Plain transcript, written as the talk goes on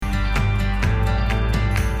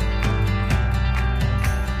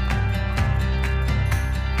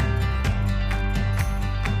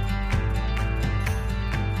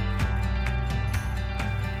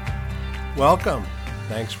Welcome.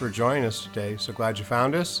 Thanks for joining us today. So glad you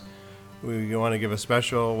found us. We want to give a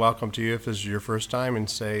special welcome to you if this is your first time and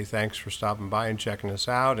say thanks for stopping by and checking us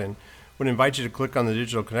out. And would invite you to click on the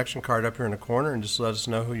digital connection card up here in the corner and just let us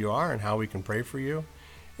know who you are and how we can pray for you.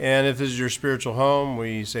 And if this is your spiritual home,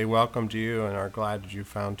 we say welcome to you and are glad that you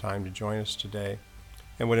found time to join us today.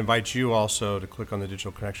 And would invite you also to click on the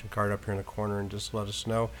digital connection card up here in the corner and just let us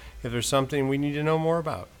know if there's something we need to know more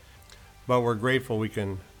about. But we're grateful we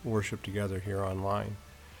can worship together here online.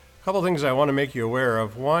 A couple of things I want to make you aware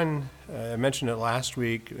of. One, I mentioned it last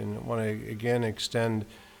week and want to again extend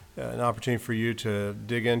an opportunity for you to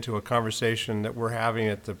dig into a conversation that we're having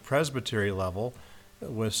at the presbytery level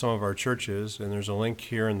with some of our churches. And there's a link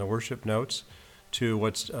here in the worship notes to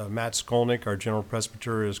what Matt Skolnick, our general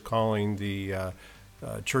presbyter, is calling the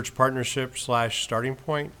church partnership / starting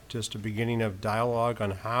point, just a beginning of dialogue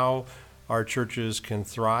on how our churches can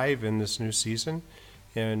thrive in this new season.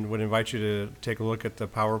 And would invite you to take a look at the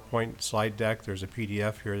PowerPoint slide deck. There's a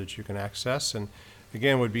PDF here that you can access. And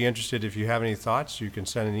again, would be interested if you have any thoughts, you can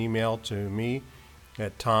send an email to me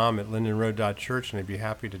at tom@lindenroad.church, and I'd be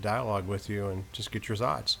happy to dialogue with you and just get your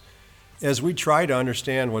thoughts. As we try to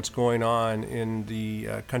understand what's going on in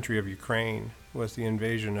the country of Ukraine with the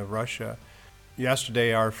invasion of Russia,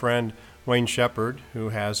 yesterday our friend Wayne Shepherd, who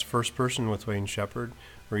has First Person with Wayne Shepherd,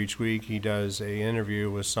 where each week he does an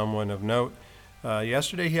interview with someone of note.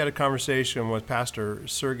 Yesterday he had a conversation with Pastor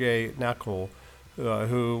Sergei Nakul,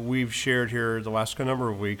 who we've shared here the last number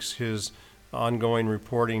of weeks, his ongoing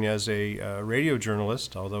reporting as a radio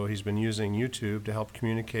journalist, although he's been using YouTube to help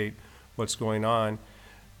communicate what's going on.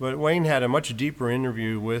 But Wayne had a much deeper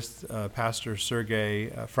interview with Pastor Sergei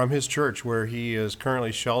from his church, where he is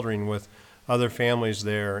currently sheltering with other families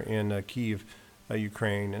there in Kyiv,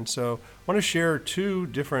 Ukraine. And so I want to share two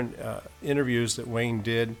different interviews that Wayne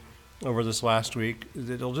did over this last week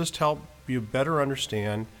that'll just help you better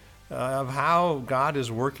understand of how God is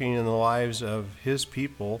working in the lives of his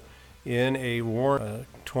people in a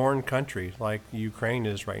war-torn country like Ukraine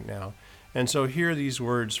is right now. And so hear these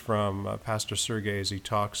words from Pastor Sergei as he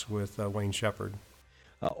talks with Wayne Shepherd.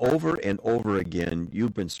 Over and over again,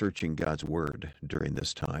 you've been searching God's Word during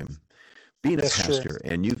this time. Being a pastor,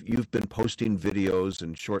 and you've been posting videos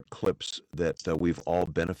and short clips that we've all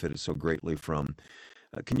benefited so greatly from.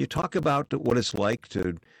 Can you talk about what it's like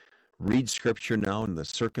to read Scripture now in the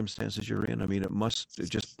circumstances you're in? I mean, it must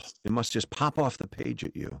just pop off the page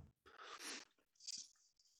at you.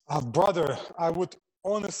 Brother, I would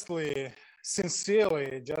honestly,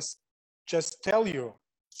 sincerely just tell you,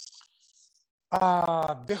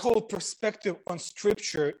 the whole perspective on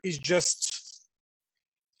Scripture is just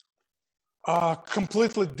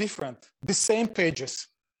completely different. The same pages,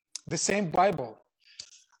 the same Bible,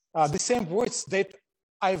 the same words that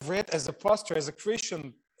I've read as a pastor, as a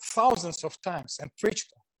Christian, thousands of times and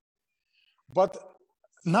preached them. But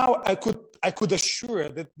now I could assure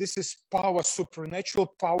that this is power, supernatural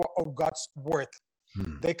power of God's Word.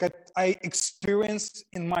 That I experienced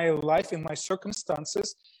in my life, in my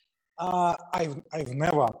circumstances. I've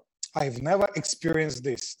never experienced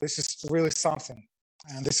this. This is really something.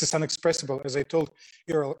 And this is inexpressible, as I told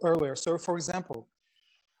you earlier. So, for example,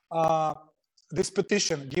 this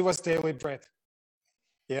petition, give us daily bread.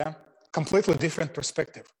 Yeah, completely different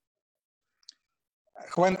perspective.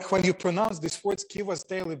 When you pronounce these words, give us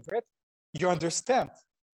daily bread, you understand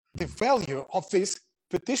the value of this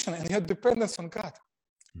petition and your dependence on God.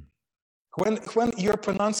 When you're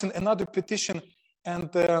pronouncing another petition and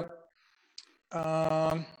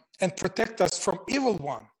protect us from evil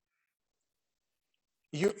one,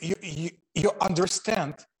 you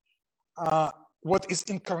understand what is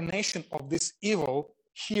incarnation of this evil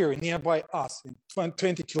here nearby us,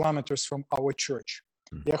 20 kilometers from our church.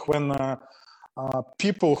 Yeah, when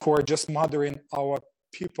people who are just murdering our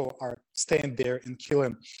people are staying there and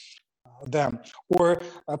killing them. Or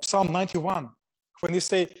Psalm 91, when you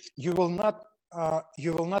say, you will not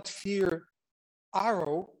fear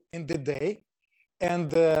arrow in the day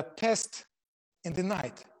and pest in the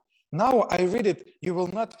night. Now I read it, you will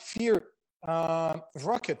not fear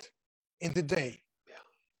rocket in the day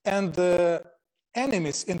and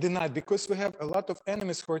enemies in the night, because we have a lot of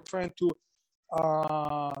enemies who are trying to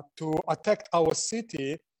attack our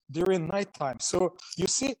city during nighttime. So you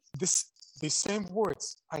see the same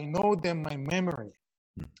words. I know them by memory.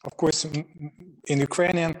 Of course, in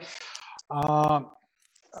Ukrainian,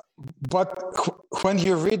 but when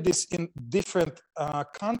you read this in different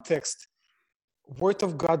context, Word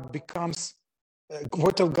of God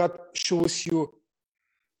shows you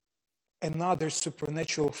another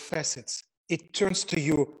supernatural facets. It turns to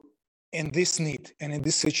you in this need and in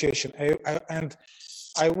this situation. And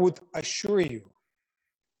I would assure you,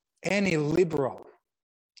 any liberal,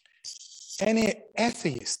 any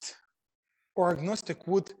atheist or agnostic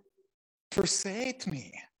would persuade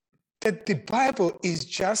me that the Bible is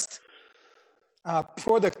just a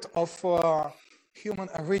product of human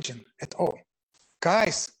origin at all.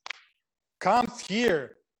 Guys, come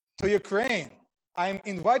here to Ukraine. I'm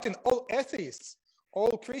inviting all atheists,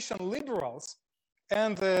 all Christian liberals,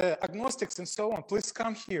 and agnostics and so on. Please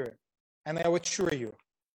come here. And I will assure you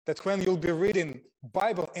that when you'll be reading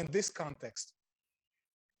Bible in this context,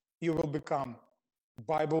 you will become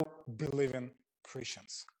Bible-believing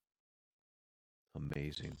Christians.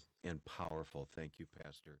 Amazing and powerful. Thank you,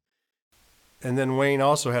 Pastor. And then Wayne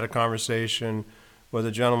also had a conversation with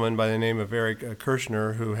a gentleman by the name of Eric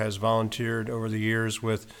Kirchner, who has volunteered over the years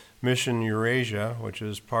with Mission Eurasia, which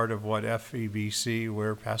is part of what FEBC,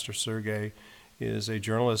 where Pastor Sergey is a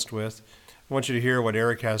journalist with. I want you to hear what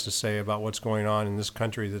Eric has to say about what's going on in this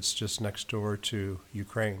country that's just next door to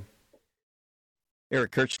Ukraine.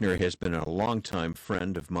 Eric Kirchner has been a longtime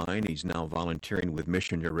friend of mine. He's now volunteering with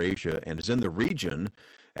Mission Eurasia and is in the region,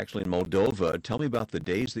 actually in Moldova. Tell me about the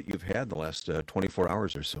days that you've had the last 24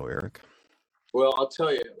 hours or so, Eric. Well, I'll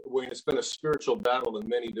tell you, Wayne, it's been a spiritual battle in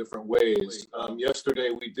many different ways. Yesterday,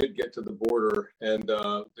 we did get to the border, and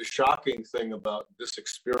the shocking thing about this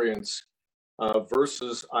experience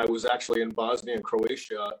versus I was actually in Bosnia and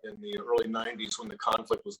Croatia in the early 90s when the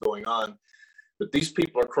conflict was going on. But these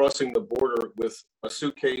people are crossing the border with a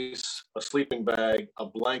suitcase, a sleeping bag, a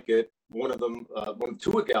blanket. One of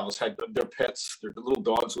two gals had their pets, their little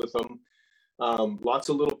dogs with them. Lots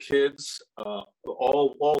of little kids,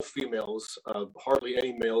 all females, hardly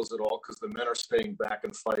any males at all, because the men are staying back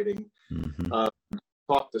and fighting. Mm-hmm.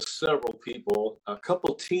 Talked to several people, a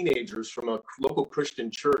couple teenagers from a local Christian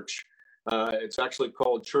church. It's actually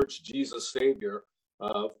called Church Jesus Savior,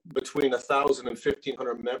 between 1,000 and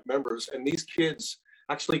 1,500 members. And these kids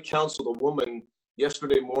actually counseled a woman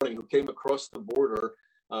yesterday morning who came across the border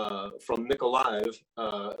from Nikolaev,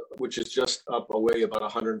 which is just up away about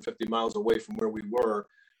 150 miles away from where we were,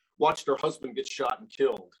 watched her husband get shot and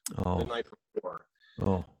killed the night before.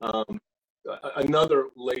 Another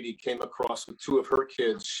lady came across with two of her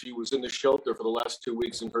kids. She was in the shelter for the last 2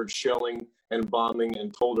 weeks and heard shelling and bombing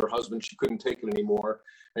and told her husband she couldn't take it anymore.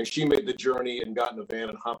 And she made the journey and got in a van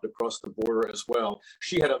and hopped across the border as well.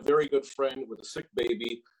 She had a very good friend with a sick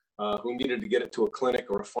baby who needed to get it to a clinic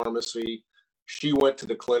or a pharmacy. She went to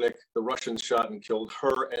the clinic. The Russians shot and killed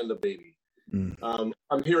her and the baby.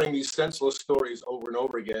 I'm hearing these senseless stories over and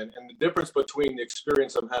over again. And the difference between the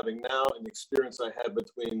experience I'm having now and the experience I had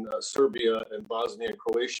between Serbia and Bosnia and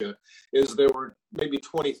Croatia is there were maybe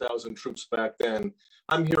 20,000 troops back then.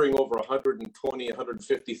 I'm hearing over 120,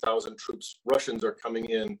 150,000 troops. Russians are coming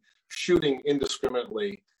in, shooting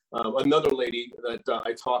indiscriminately. Another lady that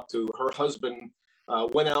I talked to, her husband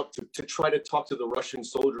went out to try to talk to the Russian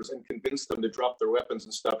soldiers and convince them to drop their weapons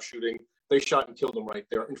and stop shooting. They shot and killed them right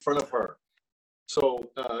there in front of her.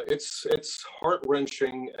 So it's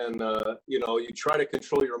heart-wrenching, and you try to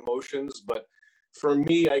control your emotions. But for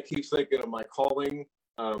me, I keep thinking of my calling.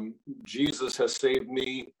 Jesus has saved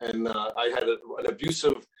me, and I had an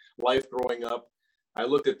abusive life growing up. I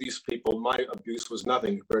looked at these people. My abuse was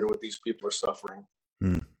nothing compared to what these people are suffering.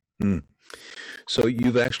 Mm-hmm. So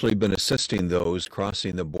you've actually been assisting those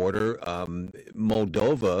crossing the border.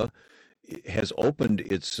 Moldova has opened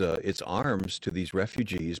its arms to these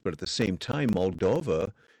refugees, but at the same time,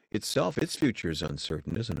 Moldova itself, its future is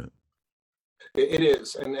uncertain, isn't it? It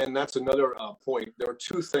is, and that's another point. There were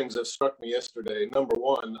two things that struck me yesterday. Number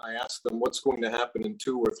one, I asked them what's going to happen in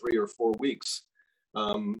 2 or 3 or 4 weeks.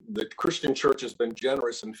 The Christian church has been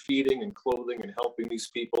generous in feeding and clothing and helping these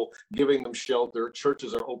people, giving them shelter.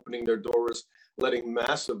 Churches are opening their doors, letting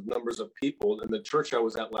massive numbers of people. In the church I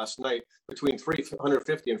was at last night, between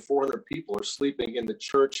 350 and 400 people are sleeping in the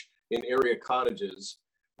church in area cottages.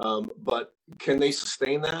 But can they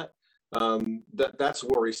sustain that? That's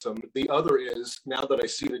worrisome. The other is, now that I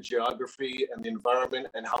see the geography and the environment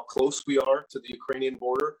and how close we are to the Ukrainian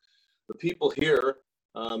border, the people here,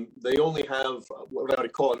 they only have what I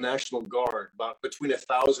would call a national guard, about between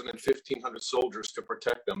 1,000 and 1,500 soldiers to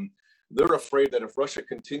protect them. They're afraid that if Russia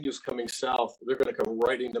continues coming south, they're going to come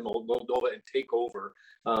right into Moldova and take over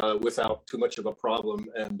without too much of a problem.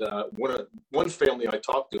 And one family I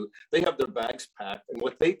talked to, they have their bags packed. And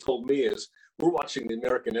what they told me is, we're watching the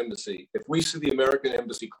American embassy. If we see the American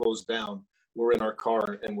embassy closed down, we're in our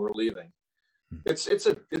car and we're leaving. It's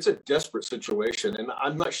a desperate situation, and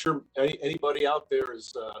I'm not sure anybody out there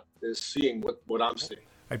is seeing what I'm seeing.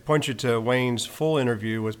 I'd point you to Wayne's full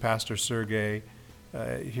interview with Pastor Sergey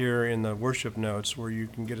here in the worship notes, where you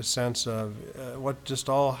can get a sense of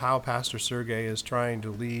how Pastor Sergey is trying to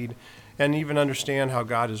lead and even understand how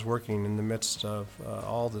God is working in the midst of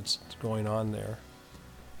all that's going on there.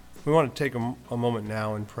 We want to take a moment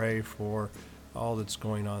now and pray for all that's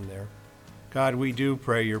going on there. God, we do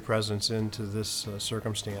pray your presence into this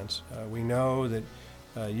circumstance. We know that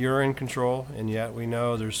you're in control, and yet we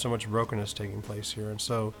know there's so much brokenness taking place here. And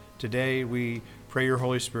so today we pray your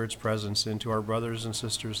Holy Spirit's presence into our brothers and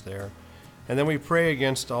sisters there. And then we pray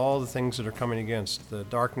against all the things that are coming against, the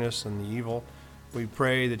darkness and the evil. We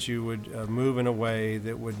pray that you would move in a way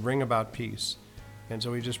that would bring about peace. And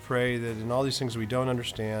so we just pray that in all these things we don't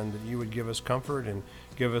understand, that you would give us comfort and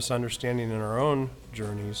give us understanding in our own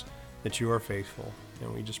journeys, that you are faithful.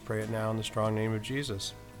 And we just pray it now in the strong name of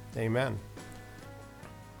Jesus. Amen.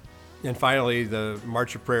 And finally, the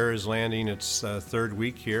March of Prayer is landing its third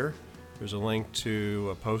week here. There's a link to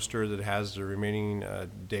a poster that has the remaining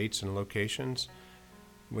dates and locations.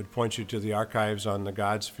 Would point you to the archives on the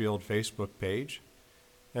God's Field Facebook page.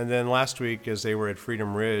 And then last week, as they were at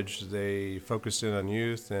Freedom Ridge, they focused in on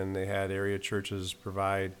youth, and they had area churches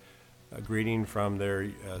provide a greeting from their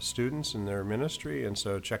students and their ministry. And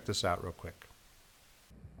so check this out real quick.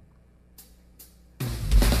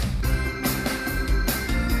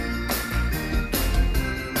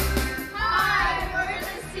 Hi, we're the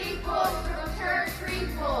sequel from Church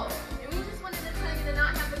Refold, and we just wanted to tell you to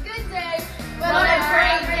not have a good day, but a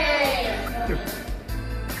great day.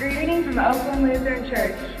 Greetings from Oakland Lutheran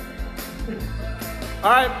Church. All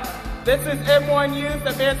right, this is M1 Youth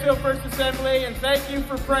at Mansfield First Assembly, and thank you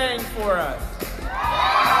for praying for us.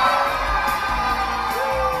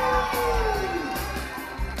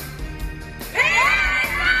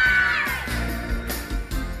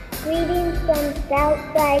 Greetings from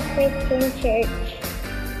Southside Christian Church.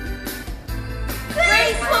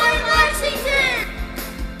 Grace Point, Lexington!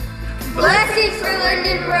 Blessings for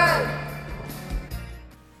Linden Road.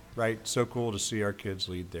 Right, so cool to see our kids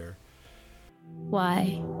lead there.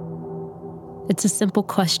 Why? It's a simple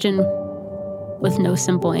question with no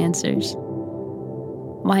simple answers.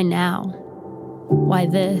 Why now? Why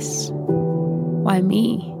this? Why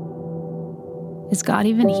me? Is God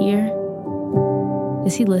even here?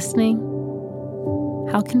 Is he listening?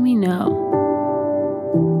 How can we know?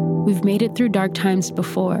 We've made it through dark times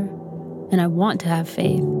before, and I want to have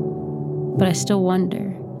faith, but I still wonder,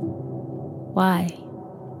 why?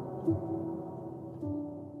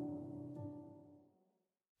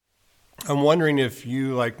 I'm wondering if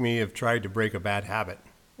you, like me, have tried to break a bad habit,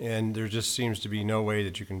 and there just seems to be no way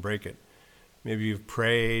that you can break it. Maybe you've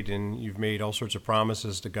prayed and you've made all sorts of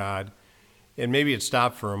promises to God, and maybe it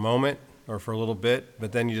stopped for a moment or for a little bit,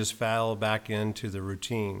 but then you just fell back into the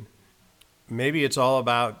routine. Maybe it's all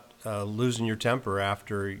about losing your temper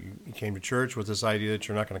after you came to church with this idea that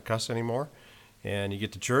you're not going to cuss anymore, and you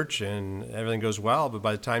get to church and everything goes well, but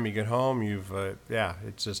by the time you get home,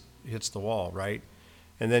 it just hits the wall, right?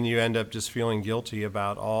 And then you end up just feeling guilty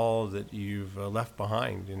about all that you've left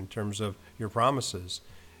behind in terms of your promises.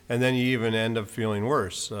 And then you even end up feeling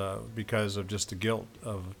worse because of just the guilt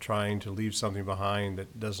of trying to leave something behind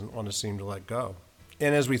that doesn't want to seem to let go.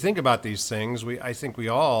 And as we think about these things, I think we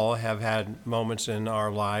all have had moments in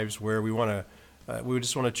our lives where we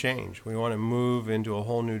just want to change. We want to move into a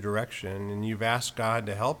whole new direction. And you've asked God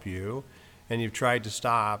to help you, and you've tried to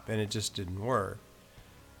stop, and it just didn't work.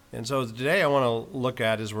 And so today I want to look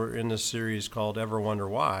at, as we're in this series called Ever Wonder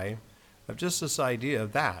Why, of just this idea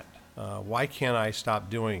of that. Why can't I stop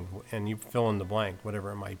doing? And you fill in the blank,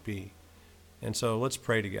 whatever it might be. And so let's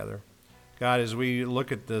pray together. God, as we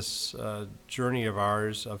look at this journey of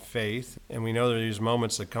ours of faith, and we know there are these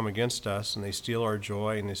moments that come against us, and they steal our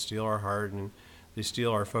joy, and they steal our heart, and they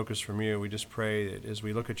steal our focus from you, we just pray that as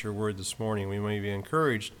we look at your word this morning, we may be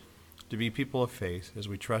encouraged to be people of faith as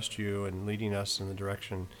we trust you and leading us in the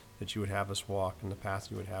direction that you would have us walk and the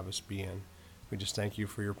path you would have us be in. We just thank you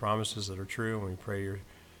for your promises that are true, and we pray your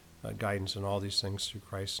guidance in all these things through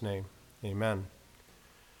Christ's name. Amen.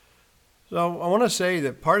 So I want to say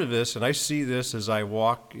that part of this, and I see this as I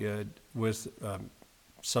walk with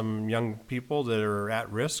some young people that are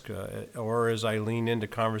at risk, or as I lean into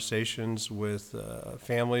conversations with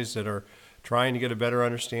families that are trying to get a better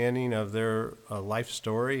understanding of their life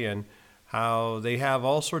story and how they have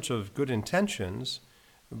all sorts of good intentions,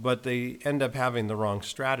 but they end up having the wrong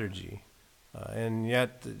strategy. And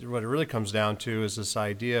yet what it really comes down to is this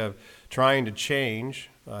idea of trying to change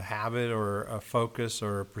a habit or a focus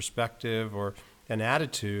or a perspective or an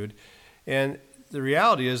attitude. And the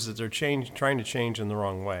reality is that they're trying to change in the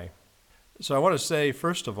wrong way. So I want to say,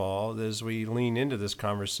 first of all, as we lean into this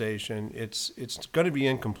conversation, it's going to be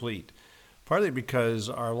incomplete. partly because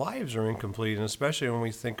our lives are incomplete, and especially when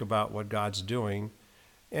we think about what God's doing,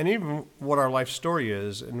 and even what our life story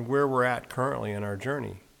is and where we're at currently in our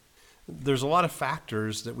journey. There's a lot of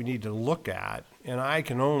factors that we need to look at, and I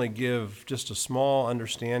can only give just a small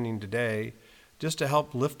understanding today just to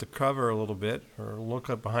help lift the cover a little bit or look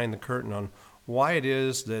up behind the curtain on why it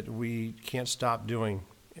is that we can't stop doing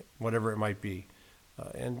whatever it might be.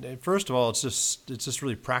 And first of all, it's just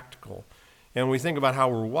really practical. And when we think about how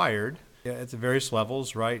we're wired at the various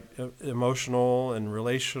levels, right? Emotional and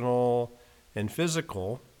relational and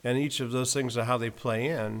physical, and each of those things and how they play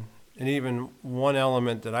in. And even one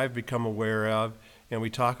element that I've become aware of, and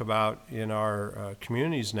we talk about in our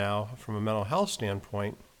communities now from a mental health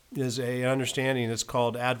standpoint, is an understanding that's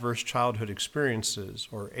called Adverse Childhood Experiences,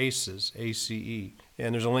 or ACEs, ACE.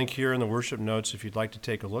 And there's a link here in the worship notes if you'd like to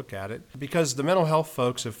take a look at it. Because the mental health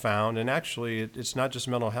folks have found, and actually it's not just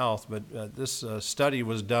mental health, but this study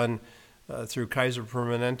was done through Kaiser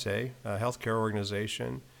Permanente, a healthcare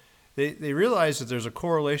organization. They realized that there's a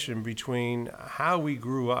correlation between how we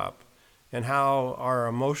grew up and how our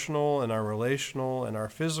emotional and our relational and our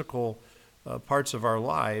physical parts of our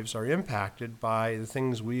lives are impacted by the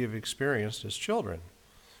things we have experienced as children.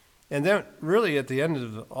 And then really at the end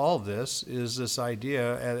of all of this is this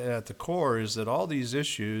idea at the core is that all these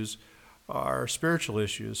issues are spiritual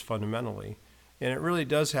issues fundamentally. And it really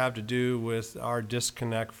does have to do with our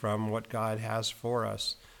disconnect from what God has for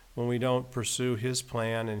us when we don't pursue His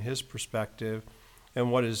plan and His perspective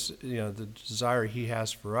and what is, the desire He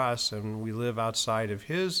has for us, and we live outside of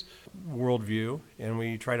His worldview, and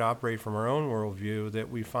we try to operate from our own worldview, that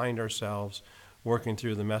we find ourselves working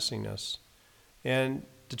through the messiness. And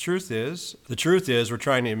the truth is we're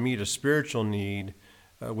trying to meet a spiritual need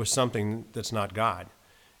with something that's not God.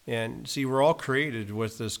 And see, we're all created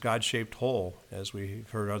with this God-shaped hole, as we've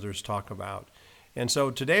heard others talk about. And so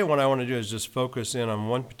today what I want to do is just focus in on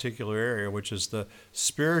one particular area, which is the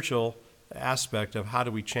spiritual aspect of how do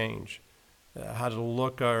we change, how to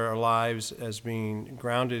look at our lives as being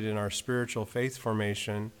grounded in our spiritual faith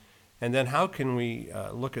formation, and then how can we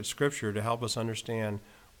look at Scripture to help us understand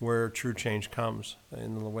where true change comes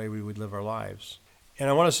in the way we would live our lives. And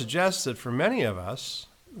I want to suggest that for many of us,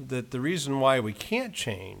 that the reason why we can't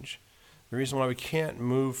change, the reason why we can't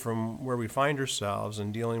move from where we find ourselves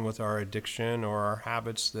in dealing with our addiction or our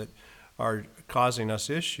habits that are causing us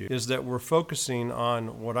issues, is that we're focusing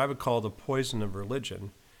on what I would call the poison of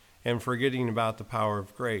religion and forgetting about the power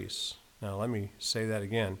of grace. Now, let me say that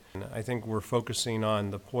again. I think we're focusing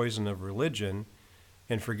on the poison of religion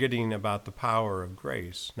and forgetting about the power of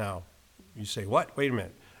grace. Now, you say, what? Wait a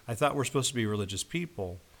minute. I thought we're supposed to be religious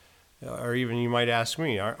people. Or even you might ask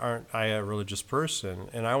me, aren't I a religious person?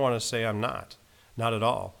 And I want to say I'm not at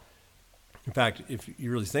all. In fact, if you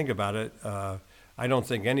really think about it, I don't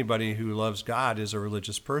think anybody who loves God is a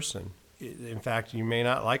religious person. In fact, you may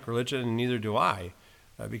not like religion, and neither do I,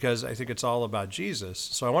 because I think it's all about Jesus.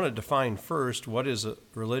 So I want to define first what is a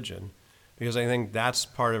religion, because I think that's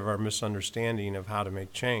part of our misunderstanding of how to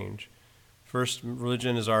make change. First,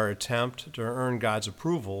 religion is our attempt to earn God's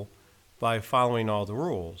approval by following all the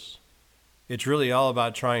rules. It's really all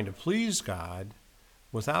about trying to please God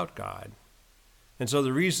without God. And so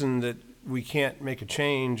the reason that we can't make a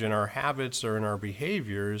change in our habits or in our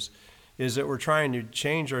behaviors is that we're trying to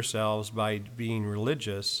change ourselves by being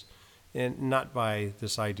religious and not by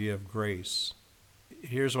this idea of grace.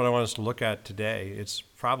 Here's what I want us to look at today. It's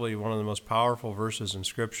probably one of the most powerful verses in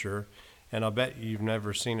Scripture, and I'll bet you've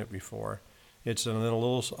never seen it before. It's in a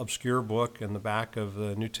little obscure book in the back of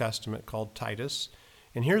the New Testament called Titus.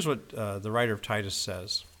 And here's what the writer of Titus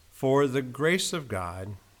says. For the grace of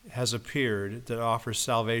God has appeared that offers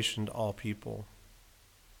salvation to all people.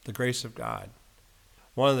 The grace of God.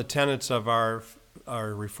 One of the tenets of our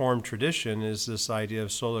Reformed tradition is this idea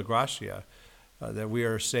of sola gratia, that we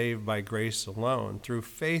are saved by grace alone, through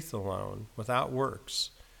faith alone, without works.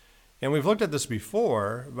 And we've looked at this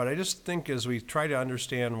before, but I just think as we try to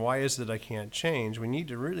understand why is it I can't change, we need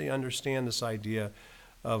to really understand this idea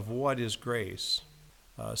of what is grace.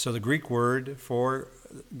 So the Greek word for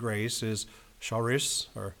grace is charis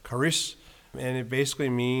or charis, and it basically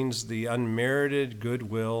means the unmerited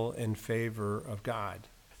goodwill and favor of God.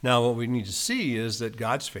 Now, what we need to see is that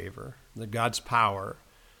God's favor, that God's power,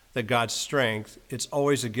 that God's strength, it's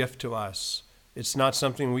always a gift to us. It's not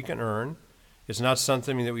something we can earn. It's not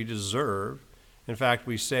something that we deserve. In fact,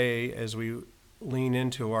 we say, as we lean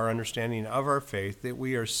into our understanding of our faith, that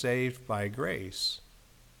we are saved by grace.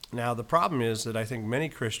 Now, the problem is that I think many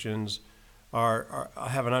Christians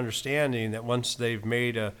have an understanding that once they've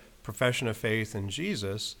made a profession of faith in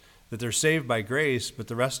Jesus, that they're saved by grace, but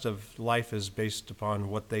the rest of life is based upon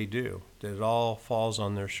what they do, that it all falls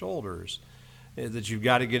on their shoulders, that you've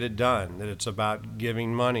got to get it done, that it's about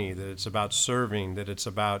giving money, that it's about serving, that it's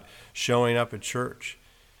about showing up at church.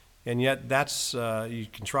 And yet that's, you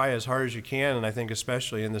can try as hard as you can, and I think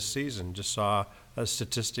especially in this season. Just saw a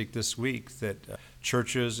statistic this week that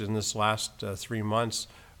churches in this last 3 months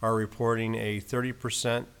are reporting a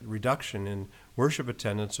 30% reduction in worship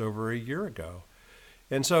attendance over a year ago.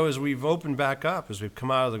 And so as we've opened back up, as we've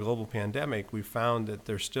come out of the global pandemic, we've found that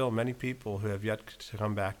there's still many people who have yet to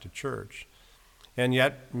come back to church. And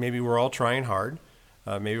yet maybe we're all trying hard.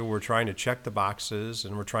 Maybe we're trying to check the boxes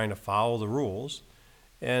and we're trying to follow the rules.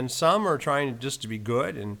 And some are trying just to be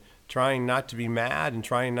good and trying not to be mad and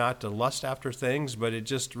trying not to lust after things, but it's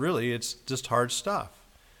just hard stuff.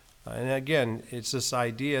 And again, it's this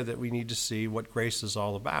idea that we need to see what grace is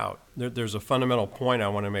all about. There's a fundamental point I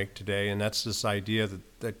want to make today, and that's this idea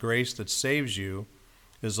that grace that saves you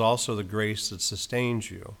is also the grace that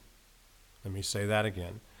sustains you. Let me say that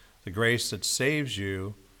again. The grace that saves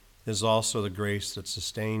you is also the grace that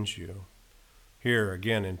sustains you. Here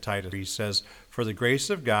again in Titus, he says, "For the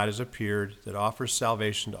grace of God has appeared that offers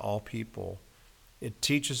salvation to all people. It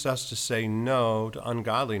teaches us to say no to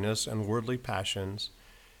ungodliness and worldly passions,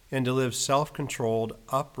 and to live self-controlled,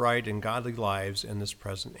 upright, and godly lives in this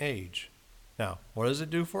present age." Now, what does it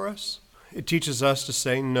do for us? It teaches us to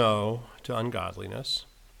say no to ungodliness.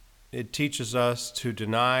 It teaches us to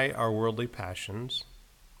deny our worldly passions.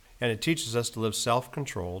 And it teaches us to live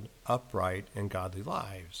self-controlled, upright, and godly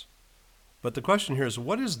lives. But the question here is,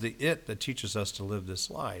 what is the it that teaches us to live this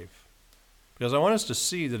life? Because I want us to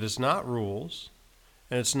see that it's not rules,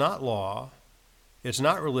 and it's not law, it's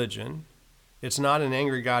not religion, it's not an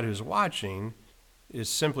angry God who's watching. It's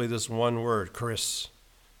simply this one word, charis,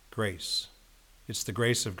 grace. It's the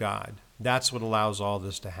grace of God. That's what allows all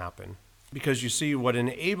this to happen. Because you see, what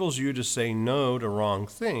enables you to say no to wrong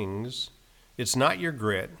things, it's not your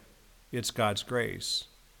grit, it's God's grace.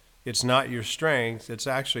 It's not your strength, it's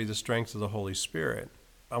actually the strength of the Holy Spirit.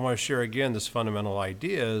 I want to share again this fundamental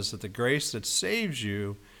idea is that the grace that saves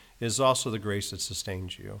you is also the grace that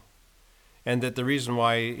sustains you. And that the reason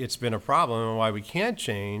why it's been a problem and why we can't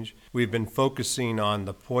change, we've been focusing on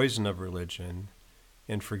the poison of religion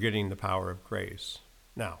and forgetting the power of grace.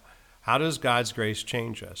 Now, how does God's grace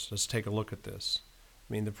change us? Let's take a look at this.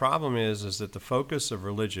 I mean, the problem is that the focus of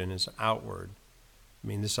religion is outward. I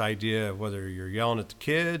mean, this idea of whether you're yelling at the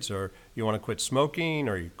kids or you want to quit smoking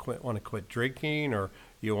or you want to quit drinking or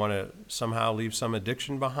you want to somehow leave some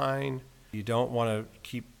addiction behind. You don't want to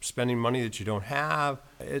keep spending money that you don't have.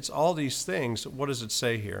 It's all these things. What does it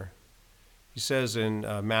say here? He says in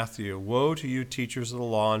Matthew, "Woe to you, teachers of the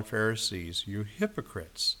law and Pharisees, you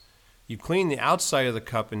hypocrites! You clean the outside of the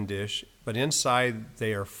cup and dish, but inside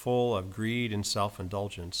they are full of greed and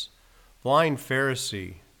self-indulgence. Blind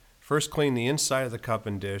Pharisee! First clean the inside of the cup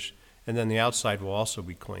and dish, and then the outside will also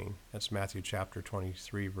be clean." That's Matthew chapter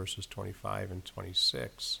 23, verses 25 and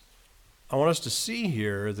 26. I want us to see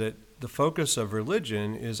here that the focus of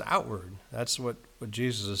religion is outward. That's what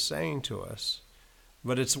Jesus is saying to us.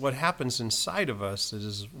 But it's what happens inside of us that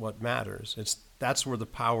is what matters. That's where the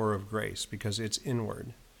power of grace, because it's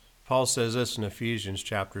inward. Paul says this in Ephesians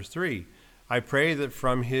chapter 3, "I pray that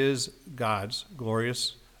from God's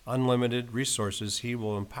glorious unlimited resources, he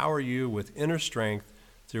will empower you with inner strength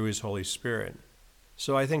through his Holy Spirit."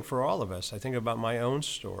 So I think for all of us, I think about my own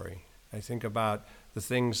story. I think about the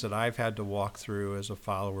things that I've had to walk through as a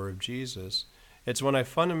follower of Jesus. It's when I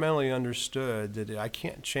fundamentally understood that I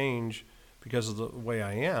can't change because of the way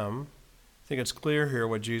I am. I think it's clear here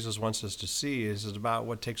what Jesus wants us to see is about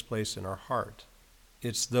what takes place in our heart.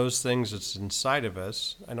 It's those things that's inside of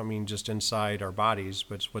us. I don't mean just inside our bodies,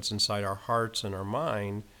 but it's what's inside our hearts and our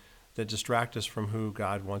mind that distract us from who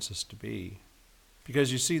God wants us to be.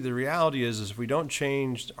 Because you see, the reality is if we don't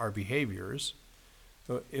change our behaviors,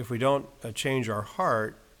 if we don't change our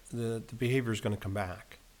heart, the behavior is going to come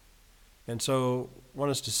back. And so I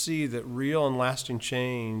want us to see that real and lasting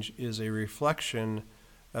change is a reflection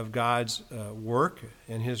of God's work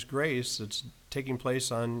and his grace that's taking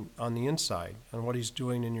place on the inside, and what he's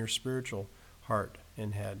doing in your spiritual heart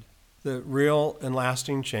and head. The real and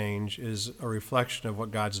lasting change is a reflection of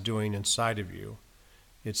what God's doing inside of you.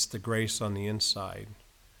 It's the grace on the inside.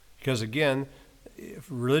 Because again, if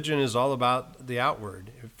religion is all about the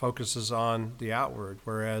outward. It focuses on the outward,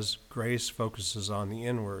 whereas grace focuses on the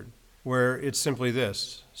inward. Where it's simply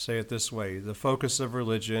this, say it this way, the focus of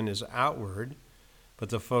religion is outward, but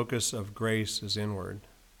the focus of grace is inward.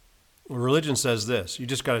 Religion says this, you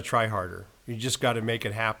just got to try harder. You just got to make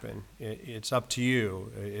it happen. It's up to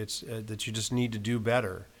you. It's that you just need to do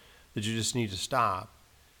better. that you just need to stop.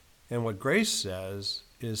 And what grace says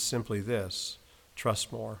is simply this: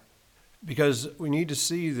 trust more. Because we need to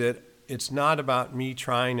see that it's not about me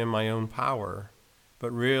trying in my own power,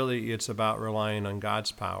 but really it's about relying on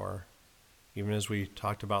God's power. Even as we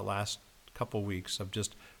talked about last couple weeks of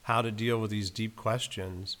just how to deal with these deep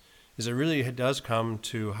questions, is it really does come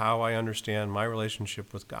to how I understand my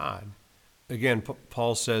relationship with God. Again,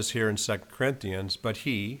 Paul says here in 2 Corinthians, "But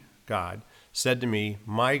he," God, "said to me,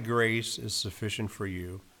 my grace is sufficient for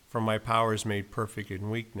you, for my power is made perfect in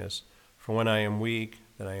weakness. For when I am weak,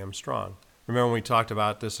 then I am strong." Remember when we talked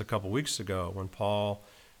about this a couple weeks ago, when Paul,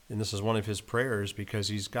 and this is one of his prayers, because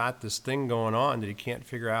he's got this thing going on that he can't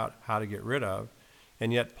figure out how to get rid of,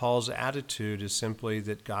 and yet Paul's attitude is simply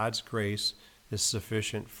that God's grace is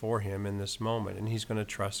sufficient for him in this moment, and he's going to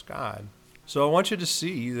trust God. So I want you to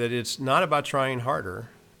see that it's not about trying harder,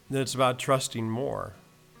 that it's about trusting more.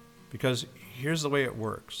 Because here's the way it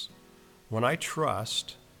works. When I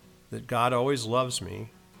trust that God always loves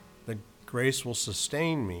me, that grace will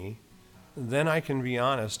sustain me, then I can be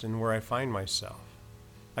honest in where I find myself.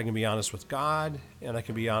 I can be honest with God, and I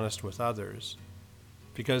can be honest with others.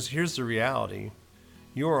 Because here's the reality.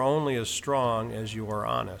 You are only as strong as you are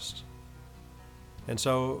honest. And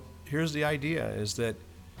so here's the idea, is that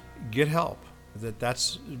get help.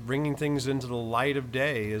 That's bringing things into the light of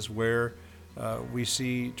day is where we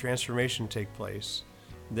see transformation take place.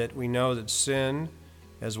 That we know that sin,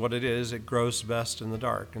 as what it is, it grows best in the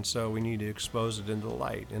dark. And so we need to expose it into the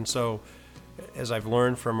light. And so as I've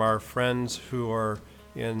learned from our friends who are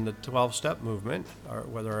in the 12-step movement, or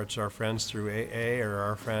whether it's our friends through AA or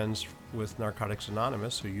our friends with Narcotics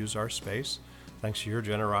Anonymous who use our space, thanks to your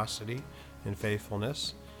generosity and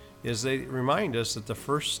faithfulness, is they remind us that the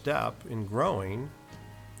first step in growing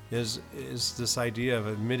is this idea of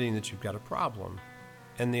admitting that you've got a problem,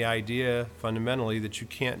 and the idea fundamentally that you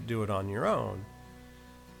can't do it on your own.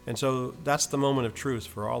 And so that's the moment of truth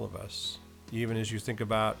for all of us, even as you think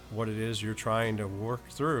about what it is you're trying to work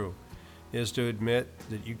through, is to admit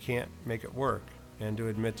that you can't make it work, and to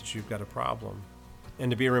admit that you've got a problem,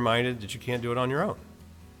 and to be reminded that you can't do it on your own.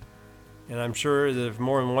 And I'm sure that if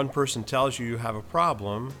more than one person tells you you have a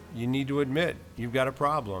problem, you need to admit you've got a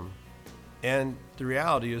problem. And the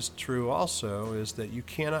reality is true also, is that you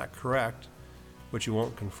cannot correct what you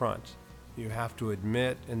won't confront. You have to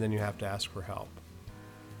admit, and then you have to ask for help.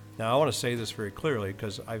 Now, I want to say this very clearly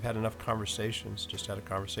because I've had enough conversations. Just had a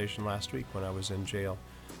conversation last week when I was in jail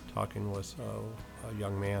talking with a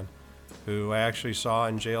young man who I actually saw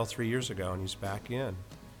in jail 3 years ago, and he's back in,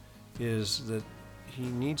 is that he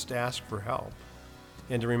needs to ask for help.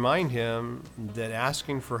 And to remind him that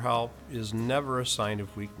asking for help is never a sign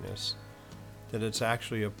of weakness, that it's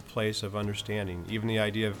actually a place of understanding. Even the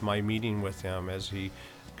idea of my meeting with him as he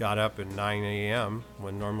got up at 9 a.m.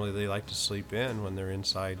 when normally they like to sleep in when they're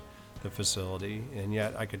inside the facility. And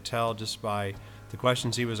yet I could tell just by the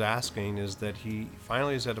questions he was asking is that he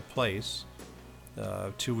finally is at a place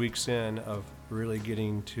 2 weeks in of really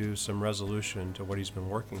getting to some resolution to what he's been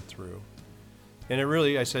working through. And it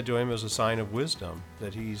really, I said to him, is a sign of wisdom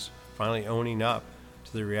that he's finally owning up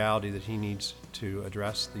to the reality that he needs to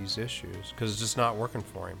address these issues because it's just not working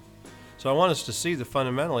for him. So I want us to see that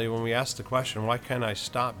fundamentally when we ask the question, why can't I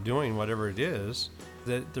stop doing whatever it is,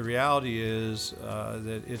 that the reality is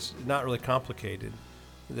that it's not really complicated,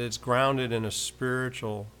 that it's grounded in a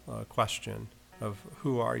spiritual question of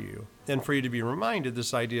who are you? And for you to be reminded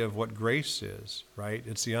this idea of what grace is, right?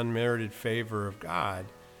 It's the unmerited favor of God.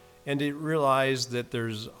 And to realize that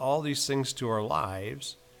there's all these things to our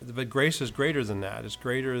lives, but grace is greater than that. It's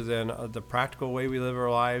greater than the practical way we live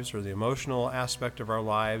our lives, or the emotional aspect of our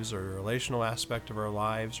lives, or the relational aspect of our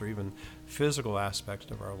lives, or even physical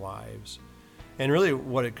aspect of our lives. And really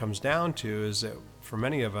what it comes down to is that for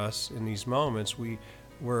many of us in these moments,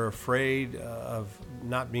 we're afraid of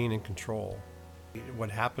not being in control.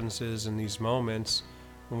 What happens is in these moments,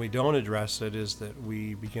 when we don't address it, is that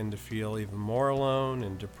we begin to feel even more alone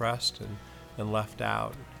and depressed and left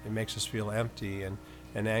out. It makes us feel empty and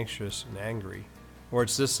anxious and angry. Or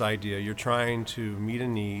it's this idea, you're trying to meet a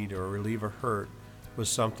need or relieve a hurt with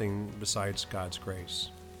something besides God's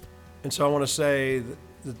grace. And so I want to say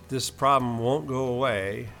that this problem won't go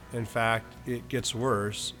away. In fact, it gets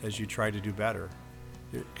worse as you try to do better.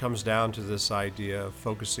 It comes down to this idea of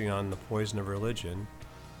focusing on the poison of religion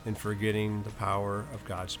and forgetting the power of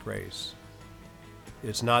God's grace.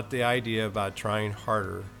 It's not the idea about trying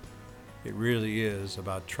harder. It really is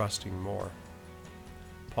about trusting more.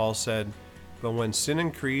 Paul said, "But when sin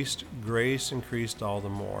increased, grace increased all the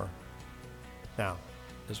more." Now,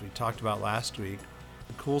 as we talked about last week,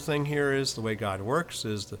 the cool thing here is the way God works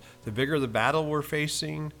is the bigger the battle we're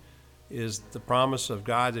facing, is the promise of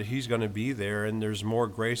God that he's going to be there, and there's more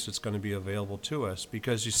grace that's going to be available to us.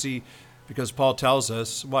 Because you see, because Paul tells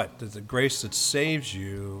us what? That the grace that saves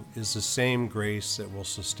you is the same grace that will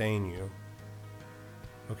sustain you.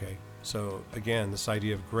 Okay, so again, this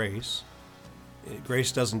idea of grace.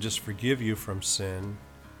 Grace doesn't just forgive you from sin.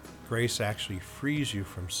 Grace actually frees you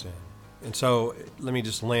from sin. And so let me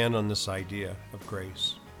just land on this idea of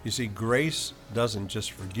grace. You see, grace doesn't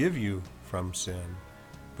just forgive you from sin,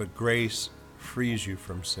 but grace frees you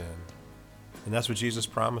from sin. And that's what Jesus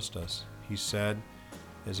promised us. He said,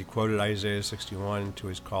 as he quoted Isaiah 61 to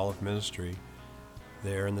his call of ministry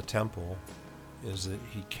there in the temple, is that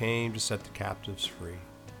he came to set the captives free.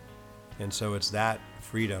 And so it's that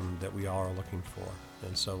freedom that we all are looking for.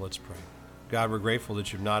 And so let's pray. God, we're grateful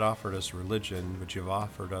that you've not offered us religion, but you've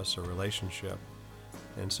offered us a relationship.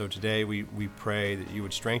 And so today we pray that you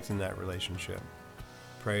would strengthen that relationship.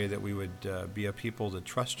 Pray that we would be a people that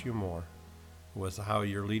trust you more with how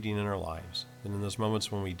you're leading in our lives. And in those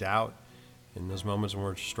moments when we doubt, in those moments when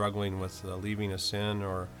we're struggling with leaving a sin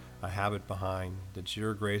or a habit behind, that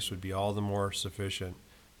your grace would be all the more sufficient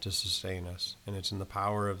to sustain us. And it's in the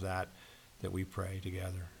power of that we pray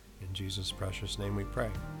together. In Jesus' precious name we pray.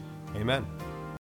 Amen.